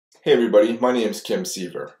Hey everybody, my name is Kim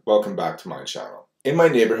Seaver. Welcome back to my channel. In my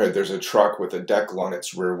neighborhood, there's a truck with a decal on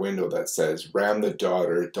its rear window that says, "Ram the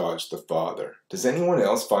daughter, dodge the father." Does anyone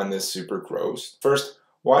else find this super gross? First,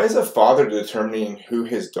 why is a father determining who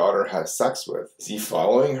his daughter has sex with? Is he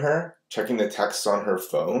following her? Checking the texts on her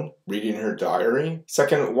phone? Reading her diary?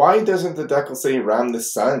 Second, why doesn't the decal say "ram the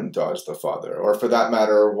son, dodge the father"? Or for that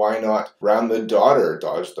matter, why not "ram the daughter,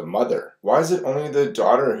 dodge the mother"? Why is it only the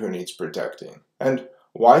daughter who needs protecting? And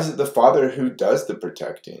why is it the father who does the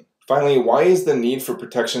protecting? Finally, why is the need for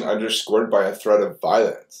protection underscored by a threat of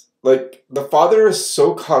violence? Like, the father is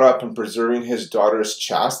so caught up in preserving his daughter's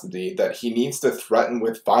chastity that he needs to threaten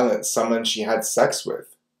with violence someone she had sex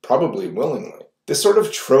with, probably willingly. This sort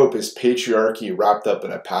of trope is patriarchy wrapped up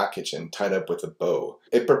in a package and tied up with a bow.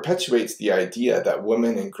 It perpetuates the idea that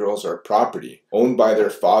women and girls are property, owned by their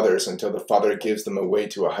fathers until the father gives them away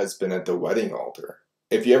to a husband at the wedding altar.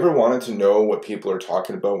 If you ever wanted to know what people are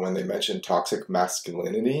talking about when they mention toxic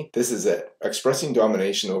masculinity, this is it. Expressing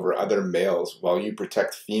domination over other males while you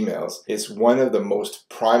protect females is one of the most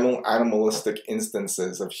primal animalistic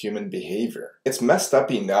instances of human behavior. It's messed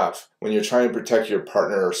up enough when you're trying to protect your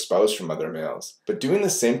partner or spouse from other males, but doing the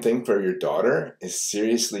same thing for your daughter is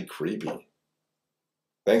seriously creepy.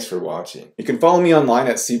 Thanks for watching. You can follow me online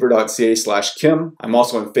at seaver.ca/Kim. I'm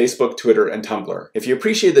also on Facebook, Twitter, and Tumblr. If you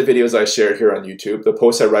appreciate the videos I share here on YouTube, the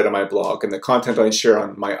posts I write on my blog, and the content I share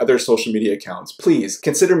on my other social media accounts, please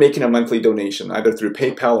consider making a monthly donation either through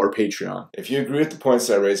PayPal or Patreon. If you agree with the points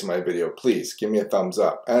I raised in my video, please give me a thumbs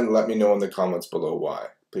up and let me know in the comments below why.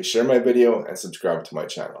 Please share my video and subscribe to my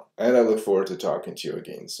channel. And I look forward to talking to you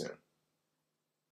again soon.